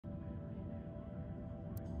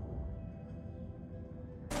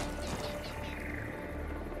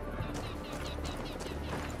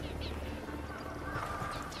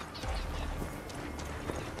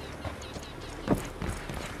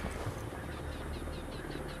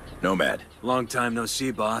Nomad, Long time no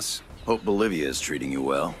see, boss. hope Bolivia is treating you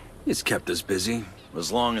well. It's kept us busy.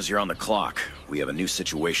 As long as you're on the clock, we have a new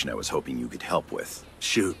situation I was hoping you could help with.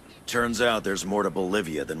 Shoot. Turns out there's more to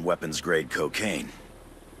Bolivia than weapons-grade cocaine.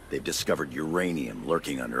 They've discovered uranium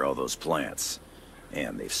lurking under all those plants,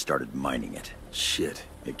 and they've started mining it. Shit.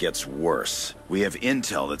 It gets worse. We have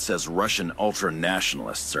intel that says Russian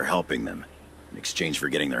ultra-nationalists are helping them, in exchange for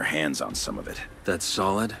getting their hands on some of it. That's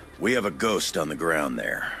solid? We have a ghost on the ground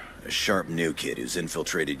there. A sharp new kid who's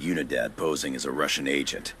infiltrated Unidad posing as a Russian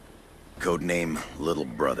agent. Codename Little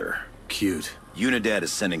Brother. Cute. Unidad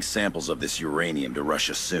is sending samples of this uranium to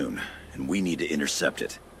Russia soon, and we need to intercept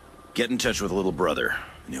it. Get in touch with Little Brother,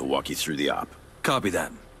 and he'll walk you through the op. Copy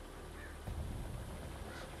that.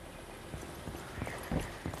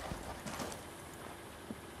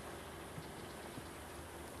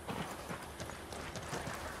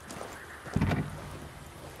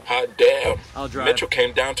 Hot damn. I'll drive. Mitchell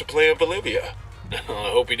came down to play in Bolivia. I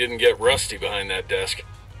hope he didn't get rusty behind that desk.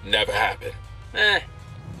 Never happened.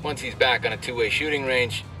 Once he's back on a two-way shooting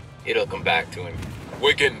range, it'll come back to him.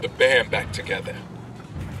 We're getting the band back together.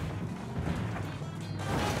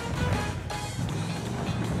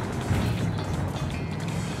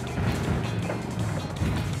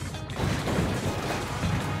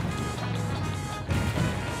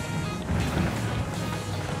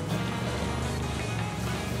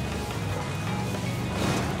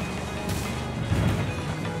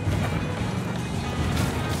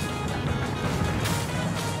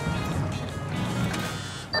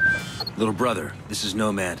 Little brother, this is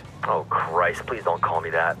Nomad. Oh, Christ, please don't call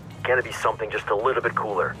me that. Can it be something just a little bit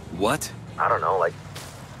cooler? What? I don't know, like...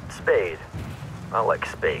 Spade. I like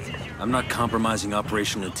Spade. I'm not compromising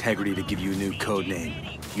operational integrity to give you a new code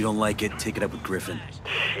name. If you don't like it, take it up with Griffin.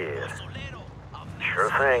 Shit.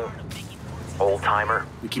 Sure thing. Old-timer.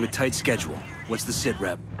 We keep a tight schedule. What's the sit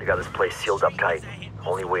rep? They got this place sealed up tight.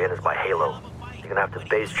 Only way in is by Halo. You're gonna have to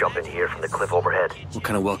base jump in here from the cliff overhead. What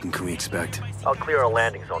kind of welcome can we expect? I'll clear a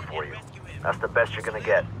landing zone for you. That's the best you're gonna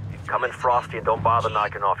get. Come in frosty and don't bother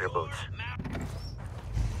knocking off your boots.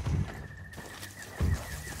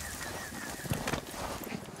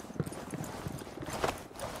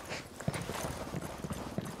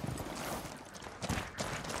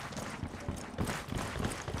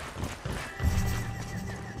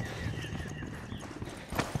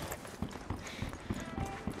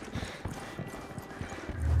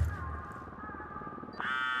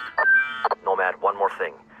 Nomad, one more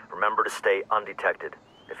thing. Remember to stay undetected.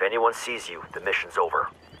 If anyone sees you, the mission's over.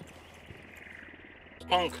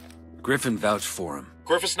 Punk. Griffin vouched for him.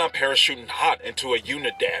 Griffith's not parachuting hot into a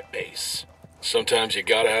Unidad base. Sometimes you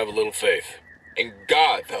gotta have a little faith. In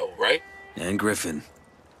God, though, right? And Griffin.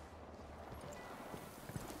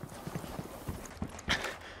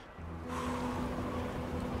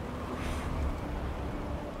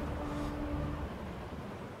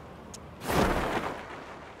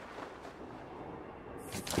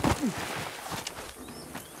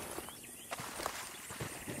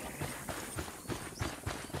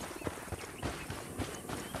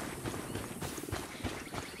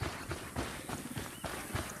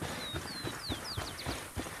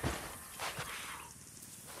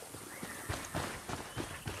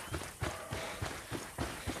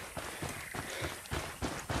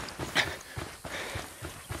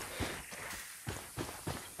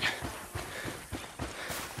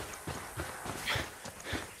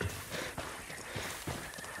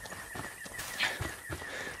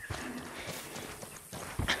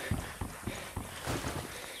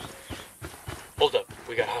 Hold up.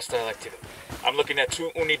 We got hostile activity. I'm looking at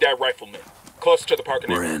 2 Unidad riflemen. Close to the parking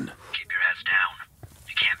We're area. in. Keep your heads down.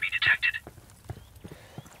 You can't be detected.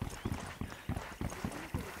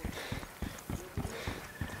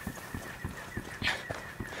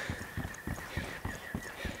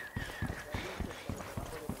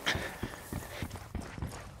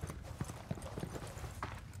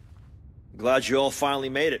 Glad you all finally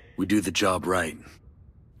made it. We do the job right.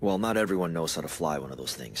 Well, not everyone knows how to fly one of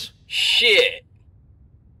those things. Shit!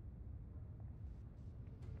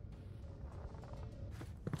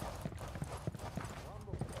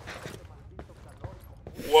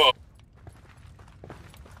 Whoa.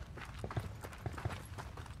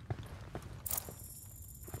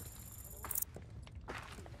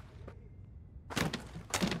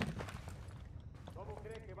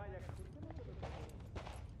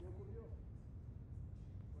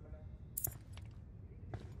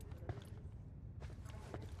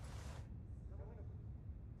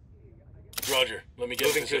 Roger. Let me get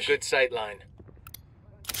Moving to a good sight line.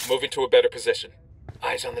 Moving to a better position.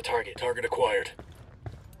 Eyes on the target. Target acquired.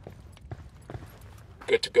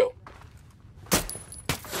 Good to go.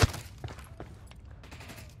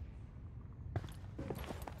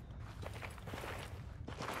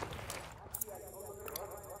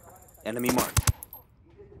 Enemy marked.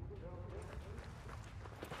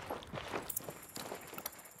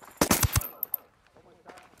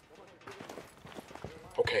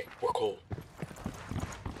 Okay, we're cool.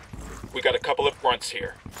 We got a couple of grunts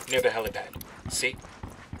here, near the helipad. See?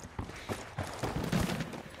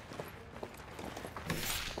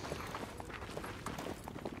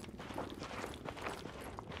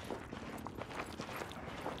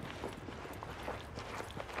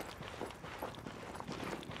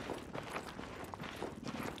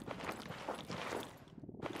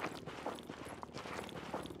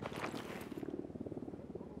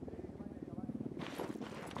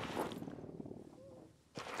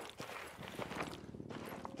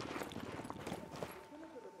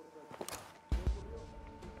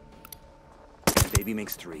 Baby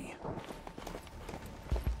makes 3.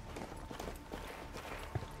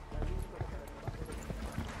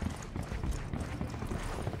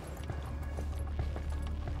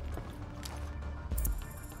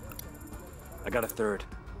 I got a 3rd.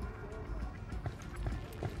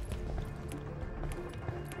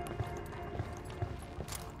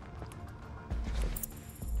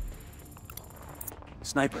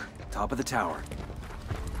 Sniper, top of the tower.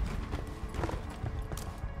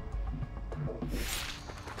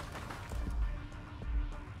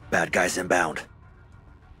 Bad guys inbound.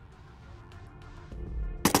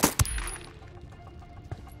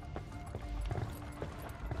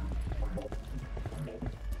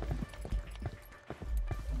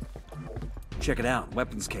 Check it out,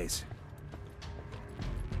 weapons case.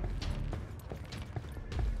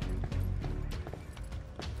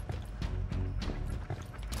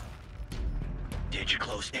 Danger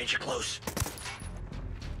close, danger close.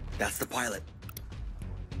 That's the pilot.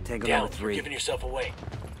 Tango Down, number 3. you're giving yourself away.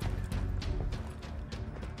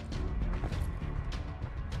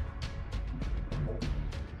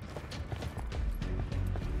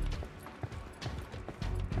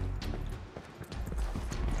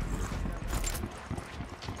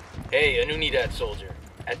 Hey, an Unidad soldier.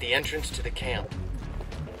 At the entrance to the camp.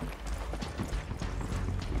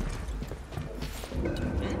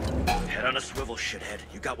 Head on a swivel, shithead.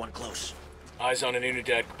 You got one close. Eyes on an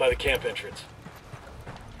Unidad by the camp entrance.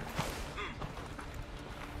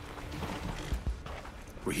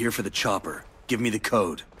 We're here for the chopper. Give me the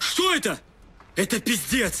code. Что это? Это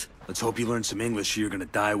пиздец! Let's hope you learn some English or you're gonna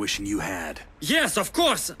die wishing you had. Yes, of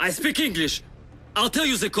course! I speak English! I'll tell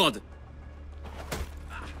you the code.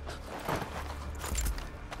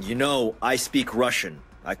 You know, I speak Russian.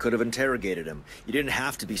 I could have interrogated him. You didn't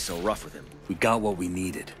have to be so rough with him. We got what we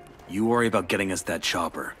needed. You worry about getting us that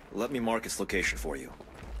chopper. Let me mark its location for you.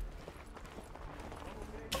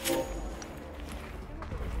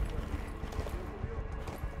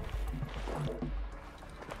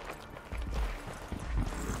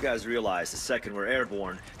 You guys realize the second we're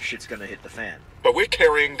airborne, shit's gonna hit the fan. But we're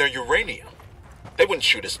carrying their uranium. They wouldn't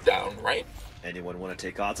shoot us down, right? Anyone want to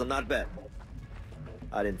take odds on that bet?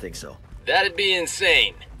 I didn't think so. That'd be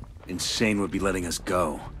insane. Insane would be letting us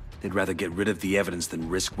go. They'd rather get rid of the evidence than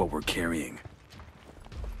risk what we're carrying.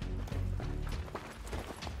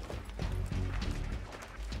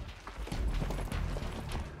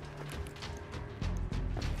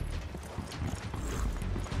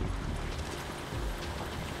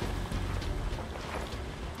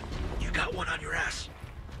 You got one on your ass.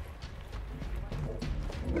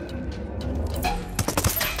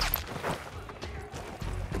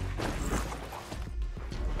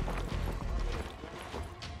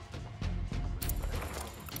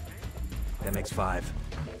 That makes 5.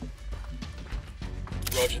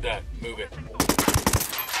 Roger that. Move it.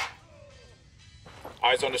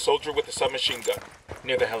 Eyes on the soldier with the submachine gun,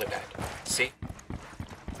 near the helipad. See?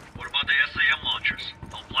 What about the SAM launchers?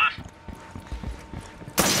 They'll blast.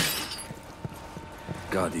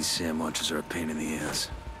 God, these SAM launchers are a pain in the ass.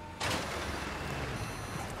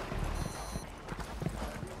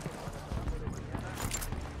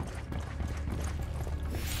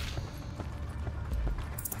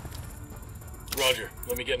 Roger.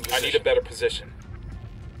 Let me get in position. I need a better position.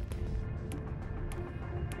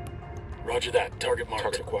 Roger that. Target marked.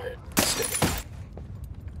 Target acquired. Stick it.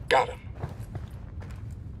 Got him.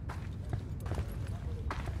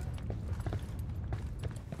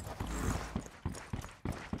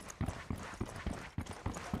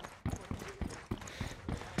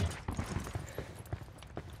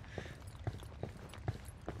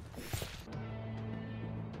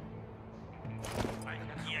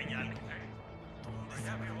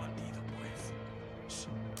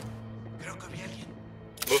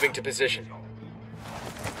 Moving to position.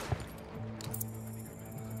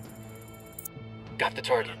 Got the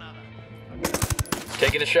target.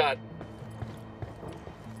 Taking a shot.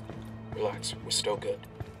 Relax, we're still good.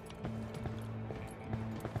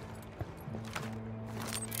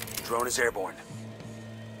 Drone is airborne.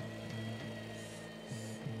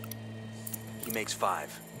 He makes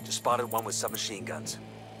 5. Just spotted one with submachine guns.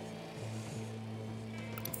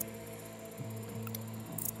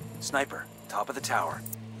 Sniper, top of the tower.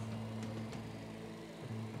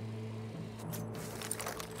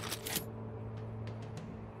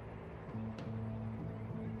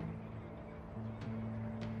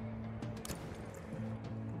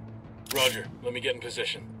 Roger, let me get in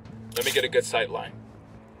position. Let me get a good sight line.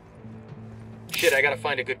 Shit, I gotta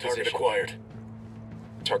find a good Target position. acquired.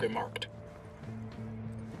 Target marked.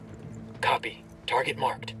 Copy. Target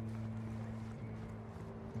marked.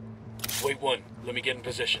 Wait 1, let me get in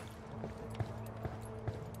position.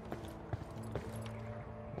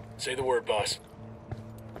 Say the word, boss.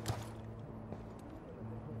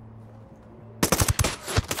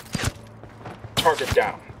 Target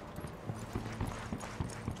down.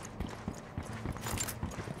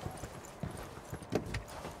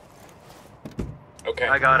 Okay.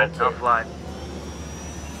 I got it. all I'll clear. fly.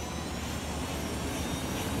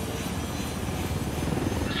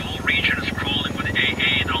 This whole region is crawling with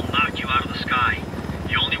AA that'll knock you out of the sky.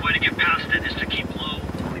 The only way to get past it is to keep low.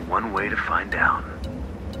 Only one way to find out.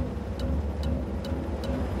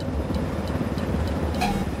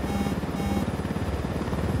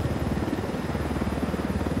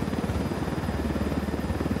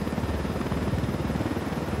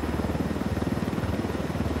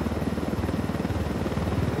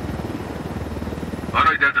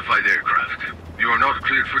 Unidentified aircraft. You are not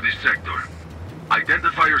cleared for this sector.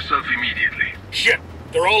 Identify yourself immediately. Shit!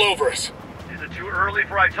 They're all over us. Is it too early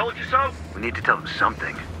for I told you so? We need to tell them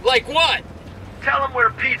something. Like what? Tell them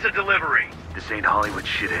we're pizza delivery. This ain't Hollywood,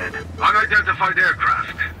 shithead. Unidentified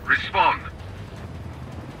aircraft. Respond.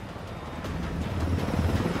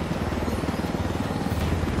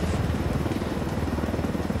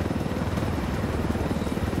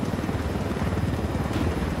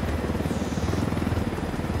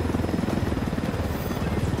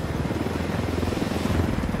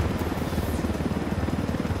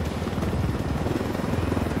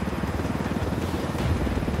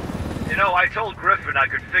 You know, I told Griffin I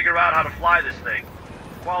could figure out how to fly this thing.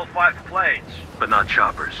 Qualify for planes. But not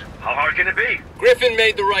choppers. How hard can it be? Griffin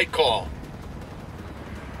made the right call.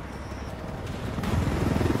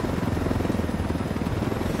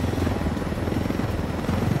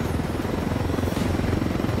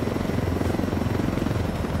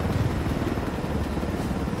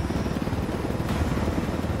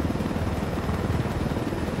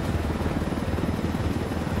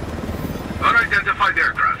 Unidentified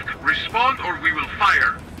aircraft. Respond or we will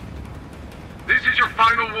fire. This is your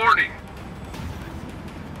final warning.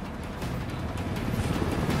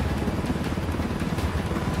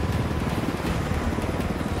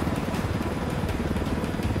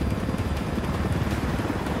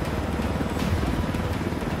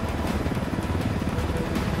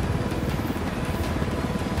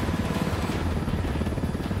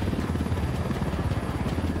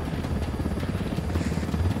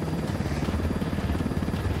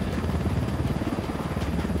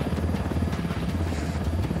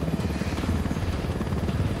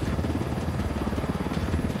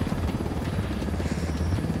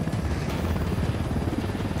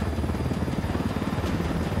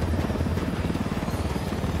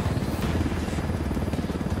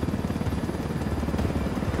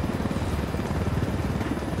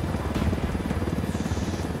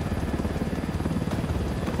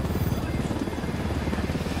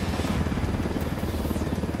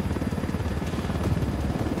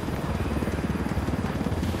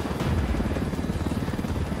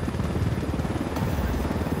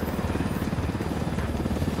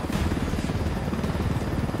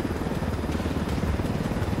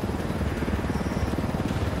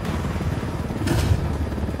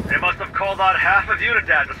 They must have called on half of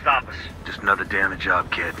Unidad to stop us. Just another damage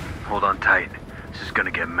job, kid. Hold on tight. This is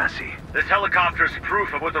gonna get messy. This helicopter's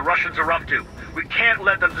proof of what the Russians are up to. We can't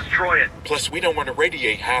let them destroy it. Plus, we don't want to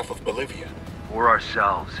radiate half of Bolivia. Or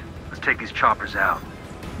ourselves. Let's take these choppers out.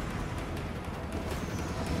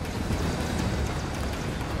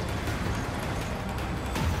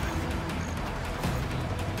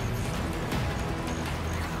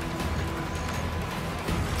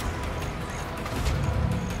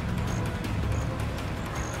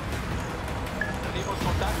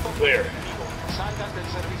 Clear.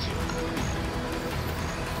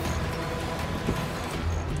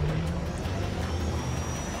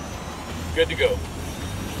 Good to go.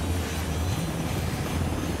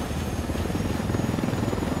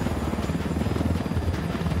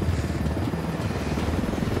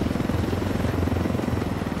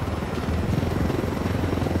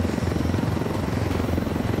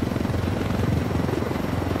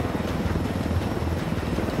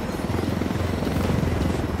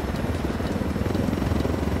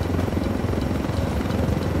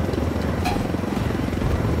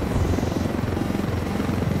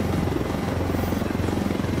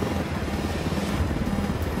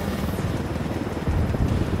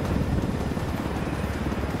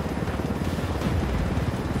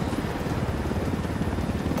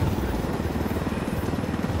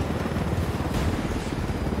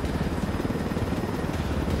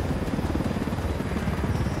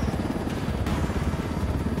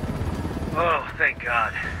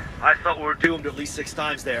 God, I thought we were Doomed at least 6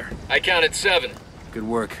 times there. I counted 7. Good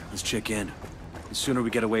work. Let's check in. The sooner we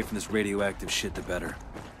get away from this radioactive shit, the better.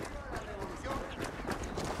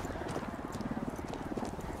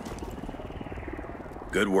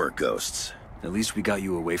 Good work, Ghosts. At least we got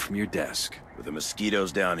you away from your desk. With the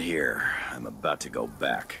mosquitoes down here, I'm about to go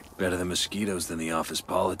back. Better the mosquitoes than the office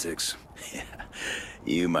politics.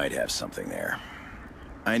 You might have something there.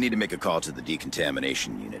 I need to make a call to the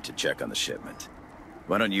decontamination unit to check on the shipment.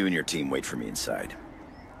 Why don't you and your team wait for me inside?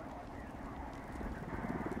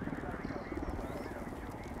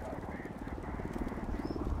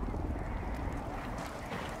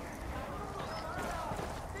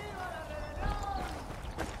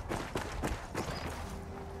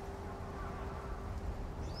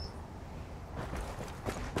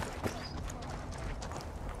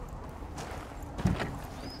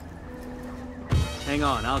 Hang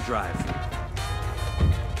on, I'll drive.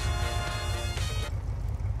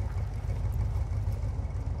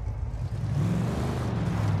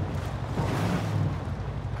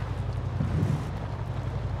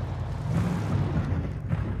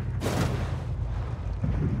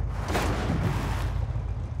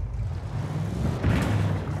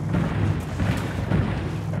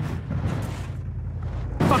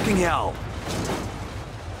 Fucking hell!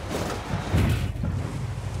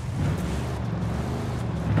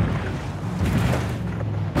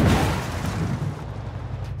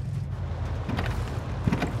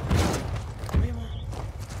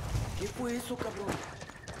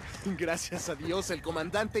 Gracias a Dios, el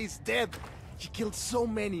comandante is dead. He killed so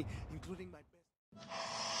many, including my best.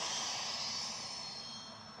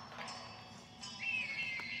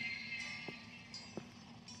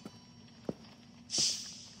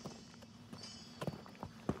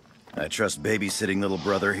 I trust babysitting little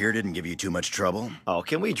brother here didn't give you too much trouble. Oh,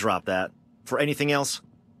 can we drop that? For anything else?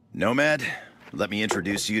 Nomad, let me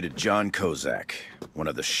introduce you to John Kozak, one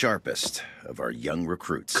of the sharpest of our young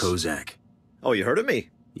recruits. Kozak. Oh, you heard of me?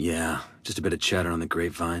 Yeah, just a bit of chatter on the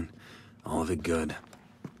grapevine. All of it good.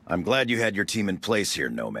 I'm glad you had your team in place here,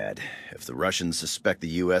 Nomad. If the Russians suspect the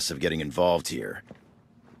U.S. of getting involved here,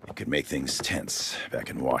 it could make things tense back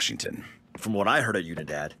in Washington. From what I heard at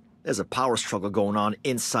Unidad, there's a power struggle going on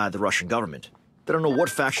inside the Russian government. They don't know what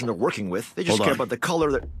faction they're working with. They just Hold care on. about the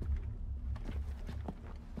color that...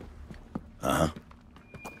 Uh-huh.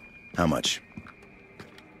 How much?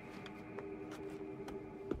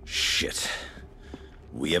 Shit.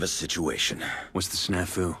 We have a situation. What's the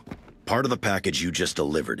snafu? Part of the package you just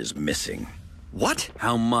delivered is missing. What?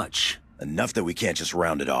 How much? Enough that we can't just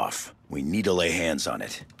round it off. We need to lay hands on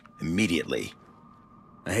it. Immediately.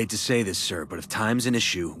 I hate to say this, sir, but if time's an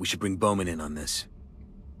issue, we should bring Bowman in on this.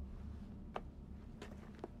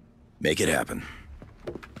 Make it happen.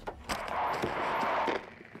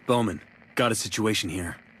 Bowman, got a situation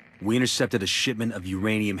here. We intercepted a shipment of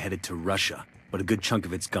uranium headed to Russia, but a good chunk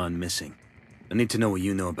of it's gone missing. I need to know what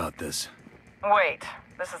you know about this. Wait,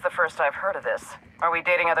 this is the first I've heard of this. Are we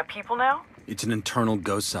dating other people now? It's an internal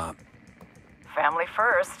ghost op. Family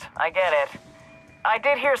first, I get it. I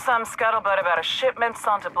did hear some scuttlebutt about a shipment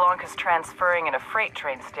Santa Blanca's transferring in a freight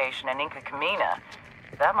train station in Inca Camina.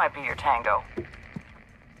 That might be your tango.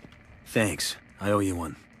 Thanks. I owe you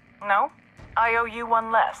one. No? I owe you one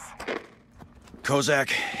less.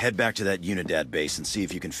 Kozak, head back to that Unidad base and see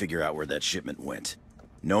if you can figure out where that shipment went.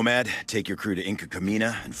 Nomad, take your crew to Inca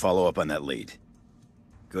Camina and follow up on that lead.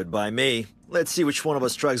 Good by me. Let's see which one of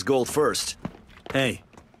us strikes gold first. Hey,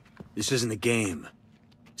 this isn't a game.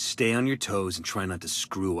 Stay on your toes and try not to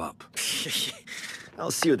screw up.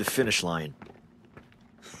 I'll see you at the finish line.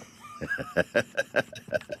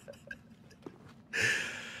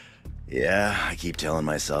 Yeah, I keep telling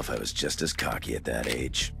myself I was just as cocky at that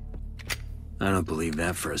age. I don't believe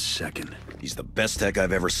that for a second. He's the best tech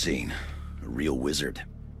I've ever seen. A real wizard.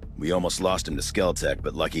 We almost lost him to Skeltech,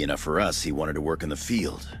 but lucky enough for us, he wanted to work in the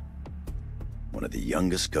field. One of the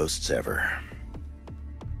youngest ghosts ever.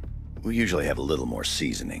 We usually have a little more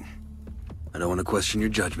seasoning. I don't want to question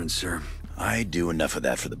your judgment, sir. I do enough of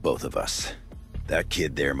that for the both of us. That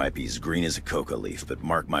kid there might be as green as a coca leaf, but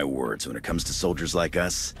mark my words, when it comes to soldiers like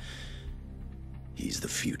us, he's the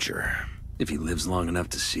future. If he lives long enough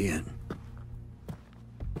to see it.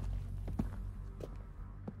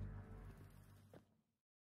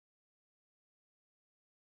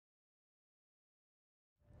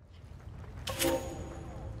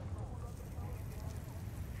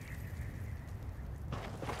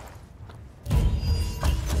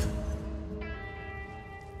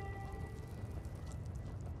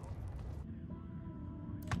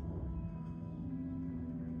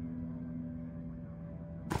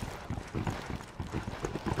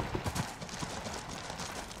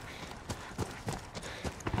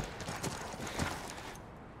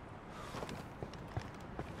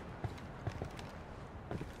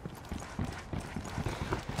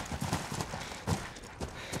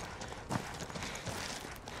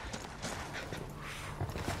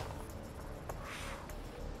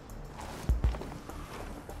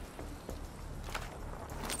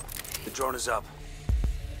 The drone is up.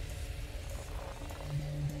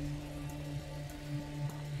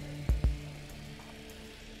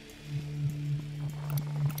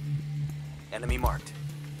 Enemy marked.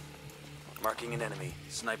 Marking an enemy.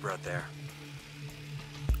 Sniper out there.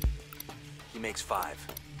 He makes 5.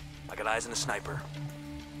 I got eyes on the sniper.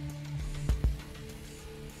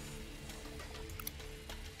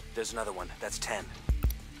 There's another one. That's 10.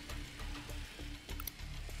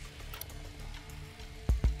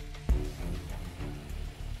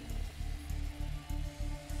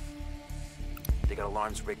 They got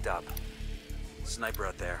alarms rigged up. Sniper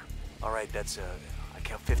out there. All right, that's, I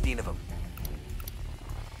count 15 of them.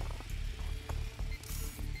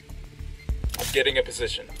 I'm getting a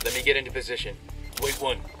position. Let me get into position. Wait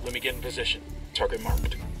 1. Let me get in position. Target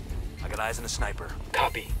marked. I got eyes on the sniper.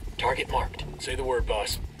 Copy. Target marked. Say the word,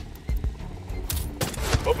 boss.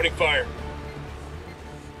 Opening fire.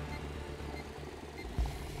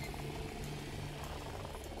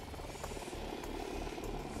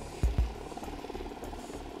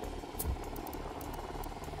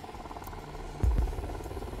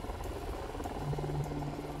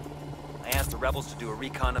 I asked the rebels to do a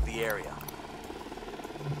recon of the area.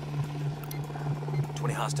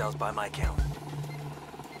 20 hostiles by my count.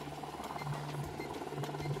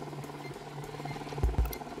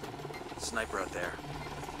 Sniper out there.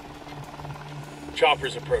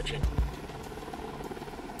 Chopper's approaching.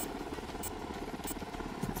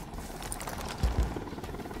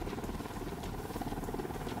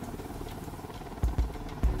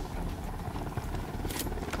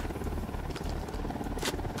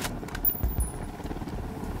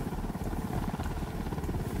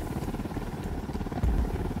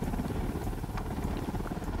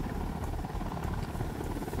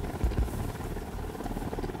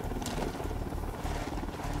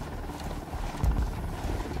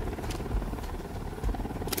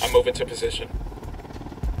 I'm moving to position.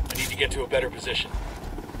 I need to get to a better position.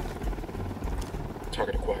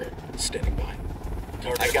 Target acquired. Standing by.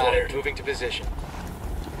 Target I got acquired. it. Moving to position.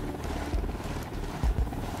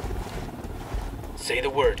 Say the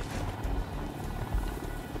word.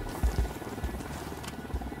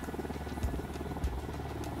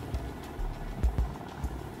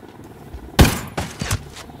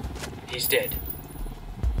 He's dead.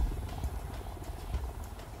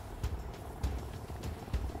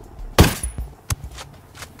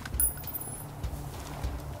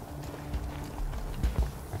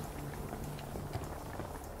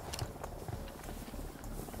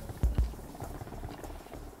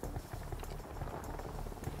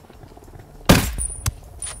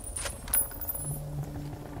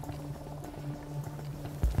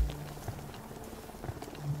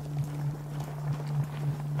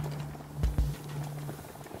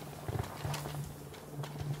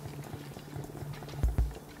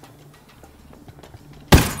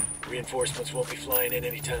 Reinforcements won't be flying in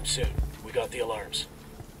anytime soon. We got the alarms.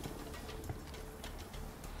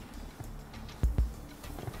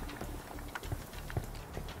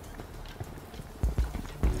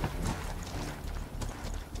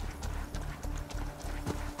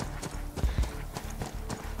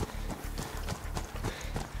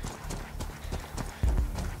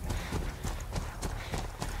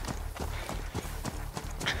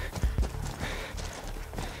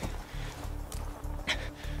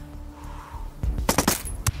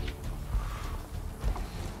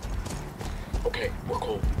 Okay, we're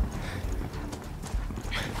cool.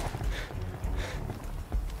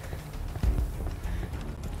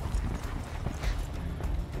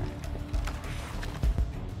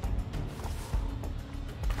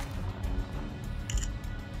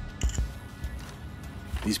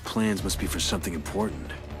 These plans must be for something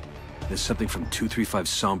important. There's something from 235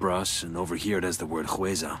 Sombras, and over here it has the word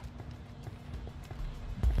Jueza.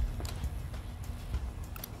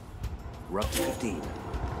 We're up to 15.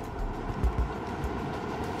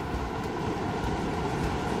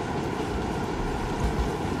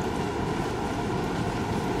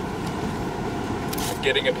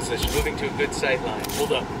 Getting a position. Moving to a good sight line.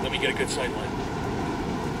 Hold up. Let me get a good sight line.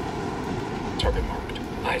 Target marked.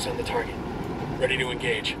 Eyes on the target. Ready to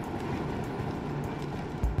engage.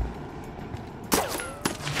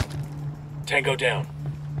 Tango down.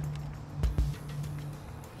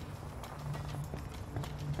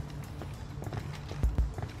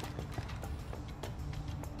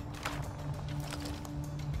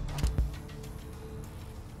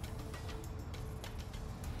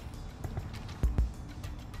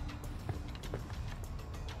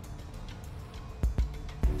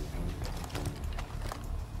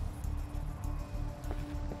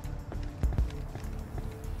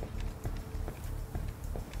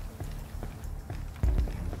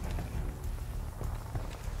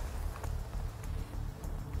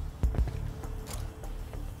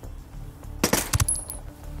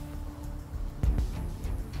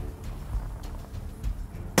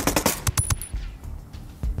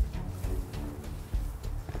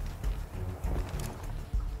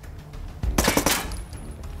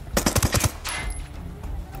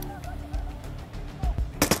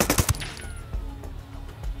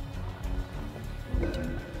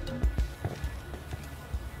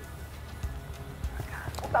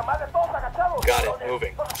 Got it,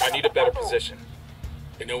 moving. I need a better position.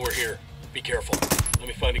 They know we're here. Be careful. Let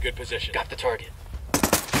me find a good position. Got the target.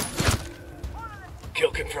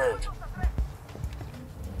 Kill confirmed.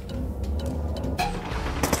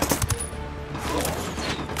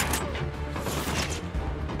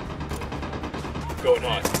 Going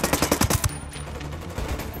on.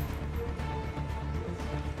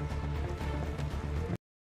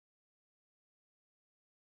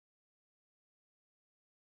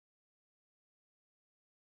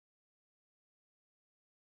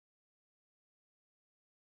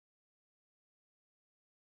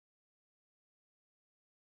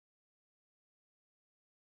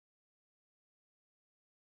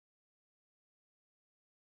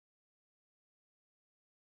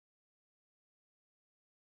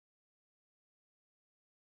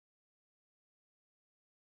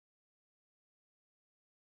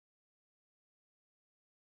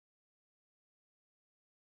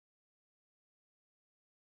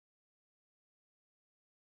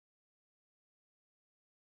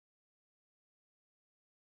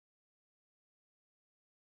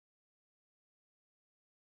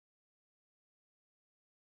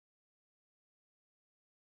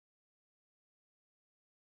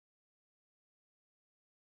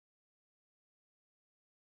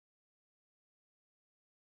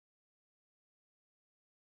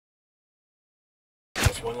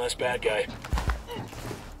 That's one less bad guy.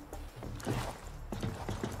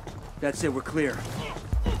 That's it, we're clear.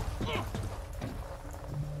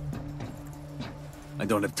 I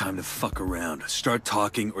don't have time to fuck around. Start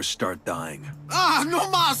talking or start dying. Ah, no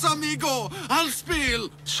mas, amigo! I'll spill!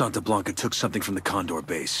 Santa Blanca took something from the Condor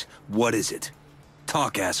base. What is it?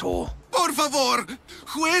 Talk, asshole. Por favor!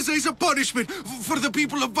 Jueza is a punishment for the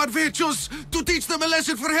people of Barvechos to teach them a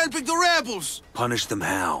lesson for helping the rebels! Punish them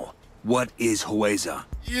how? What is Hueza?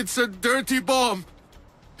 It's a dirty bomb.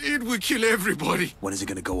 It will kill everybody. When is it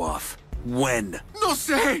gonna go off? When? No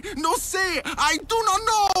say! No say! I do not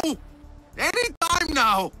know! Any time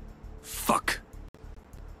now! Fuck.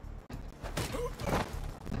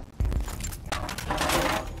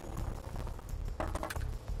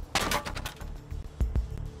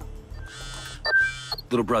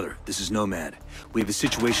 Little brother, this is Nomad. We have a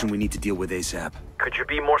situation we need to deal with ASAP. Could you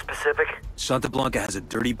be more specific? Santa Blanca has a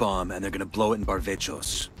dirty bomb, and they're gonna blow it in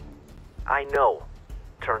Barvechos. I know.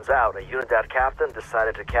 Turns out a Unidad captain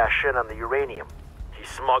decided to cash in on the uranium. He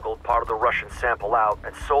smuggled part of the Russian sample out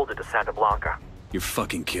and sold it to Santa Blanca. You're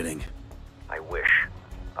fucking kidding. I wish.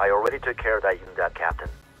 I already took care of that Unidad captain.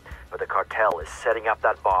 But the cartel is setting up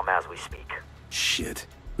that bomb as we speak. Shit.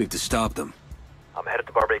 We have to stop them. I'm headed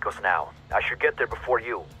to Barbados now. I should get there before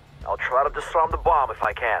you. I'll try to disarm the bomb if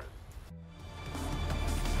I can.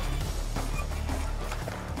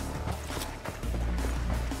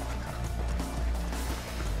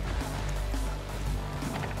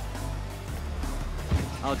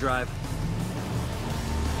 I'll drive.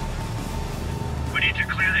 We need to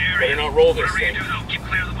clear the area. Better not roll this Whatever you thing. do, though, keep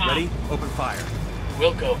clear of the bomb. Ready? Open fire.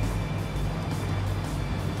 We'll go.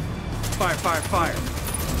 Fire, fire, fire.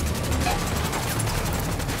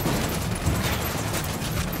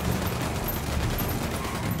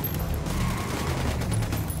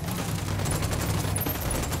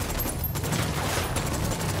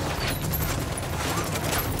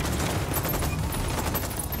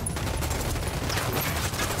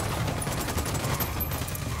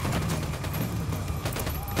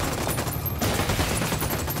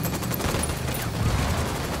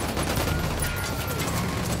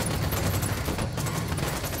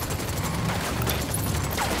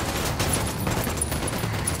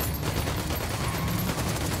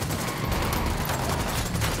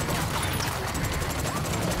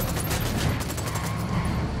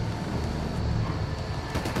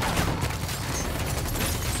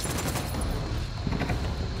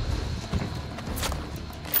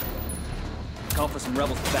 Call for some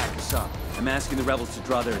rebels to back us up. I'm asking the rebels to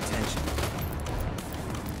draw their attention.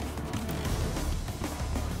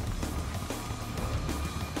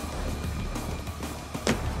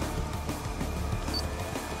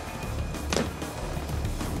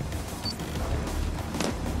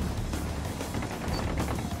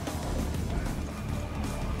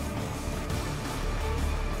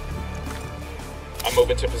 I'm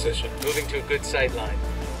moving to position. Moving to a good sight line.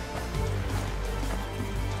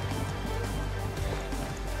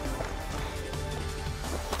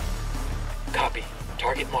 Copy.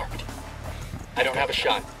 Target marked. I don't have a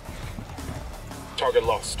shot. Target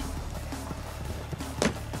lost.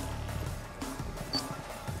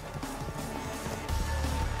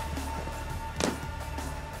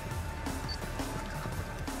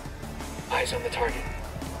 Eyes on the target.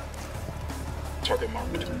 Target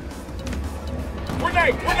marked.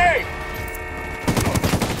 Grenade! Grenade!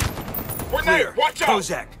 Grenade! Clear. Watch out!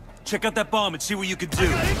 Kozak, check out that bomb and see what you can do.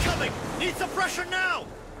 Incoming! Need suppression now!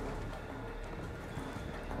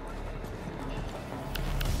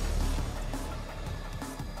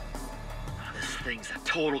 This thing's a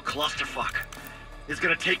total clusterfuck. It's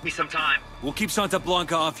gonna take me some time. We'll keep Santa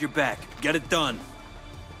Blanca off your back. Get it done.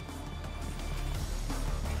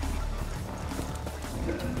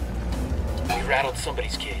 We rattled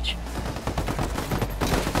somebody's cage.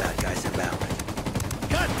 Bad guys inbound.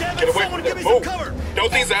 God damn it! Get away Someone from give me there. some Move! cover!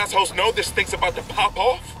 Don't these assholes know this thing's about to pop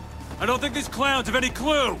off? I don't think these clowns have any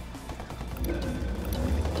clue.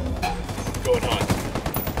 Going on.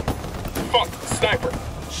 Fuck! Sniper!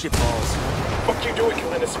 Shitballs. Fuck you doing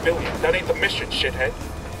killing a civilian? That ain't the mission, shithead.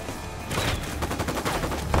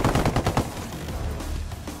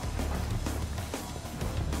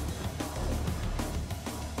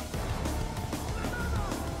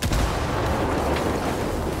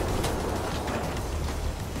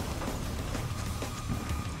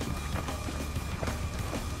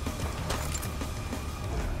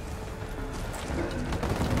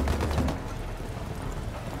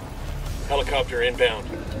 Helicopter inbound.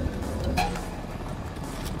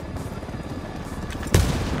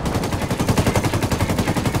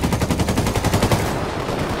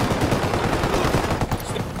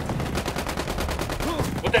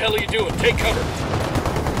 What the hell are you doing? Take cover.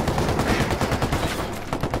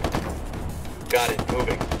 Got it.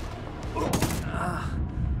 Moving.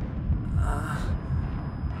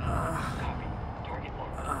 Copy. Target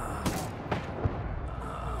marked.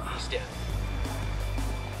 He's down.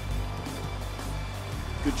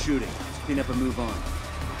 Good shooting. Let's clean up and move on.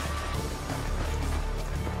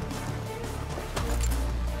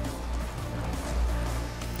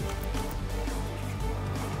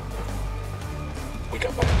 We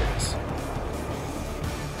got binoculars.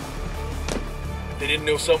 They didn't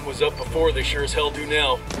know something was up before, they sure as hell do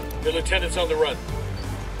now. Their lieutenant's on the run.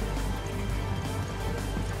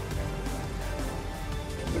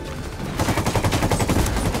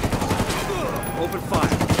 Open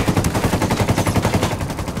fire.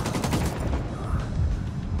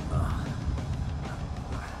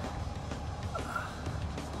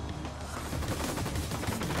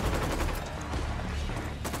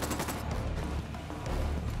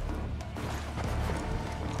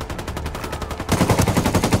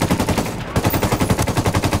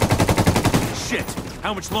 Shit!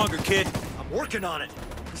 How much longer, kid? I'm working on it.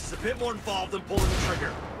 This is a bit more involved than pulling the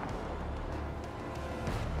trigger.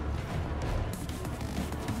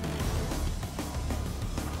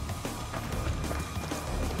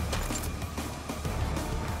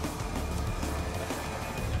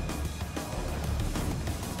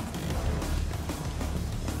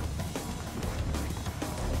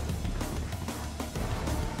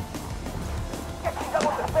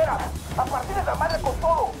 A partir de la madre con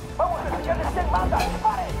todo. Vamos a enseñarles quién manda.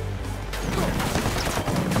 ¡Disparen!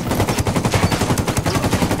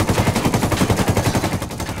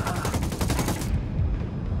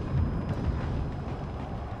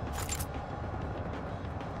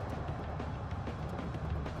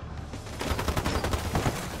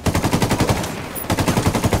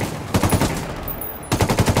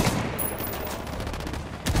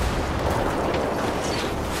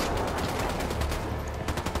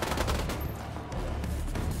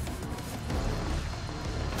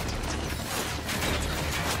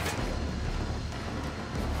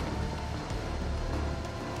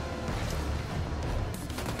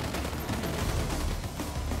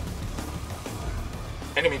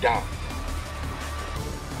 Enemy down.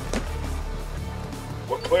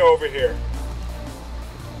 We're clear over here.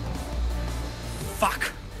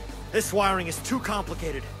 Fuck! This wiring is too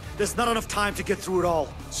complicated. There's not enough time to get through it all.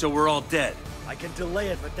 So we're all dead. I can delay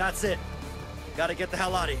it, but that's it. Gotta get the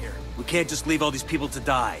hell out of here. We can't just leave all these people to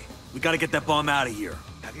die. We gotta get that bomb out of here.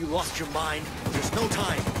 Have you lost your mind? There's no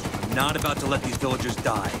time. I'm not about to let these villagers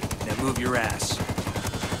die. Now move your ass.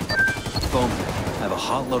 Bowman, I have a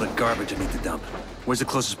hot load of garbage I need to dump. Where's the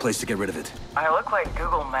closest place to get rid of it? I look like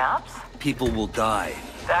Google Maps? People will die.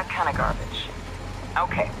 That kind of garbage.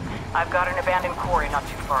 Okay, I've got an abandoned quarry not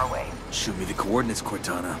too far away. Shoot me the coordinates,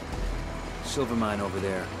 Cortana. Silver mine over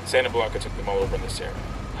there. Santa Blanca took them all over in this area.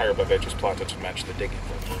 Higher above Edge's plotted to match the digging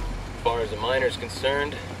footage. As far as the miner's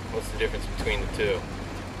concerned, what's the difference between the two?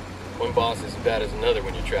 One boss is as bad as another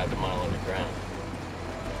when you're trapped a mile underground.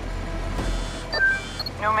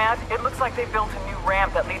 Nomad, it looks like they built a new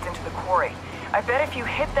ramp that leads into the quarry. I bet if you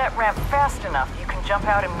hit that ramp fast enough, you can jump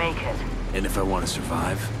out and make it. And if I want to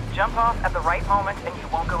survive? Jump off at the right moment and you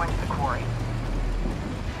won't go into the quarry.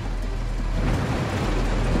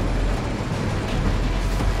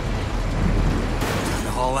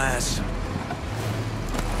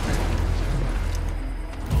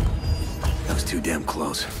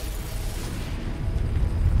 suppose.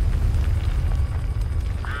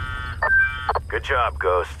 Good job,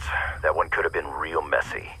 Ghosts. That one could have been real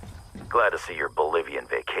messy. Glad to see your Bolivian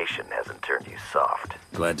vacation hasn't turned you soft.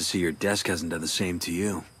 Glad to see your desk hasn't done the same to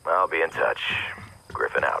you. I'll be in touch.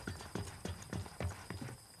 Griffin out.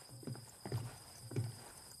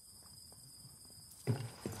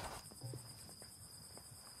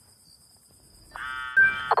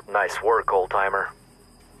 Nice work, old-timer.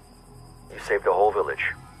 You saved a whole village.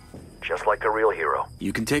 Just like a real hero.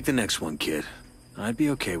 You can take the next one, kid. I'd be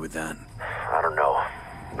okay with that. I don't know.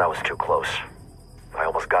 That was too close. I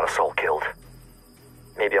almost got us all killed.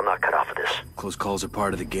 Maybe I'm not cut off of this. Close calls are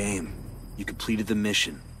part of the game. You completed the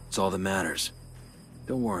mission. It's all that matters.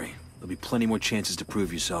 Don't worry. There'll be plenty more chances to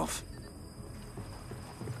prove yourself.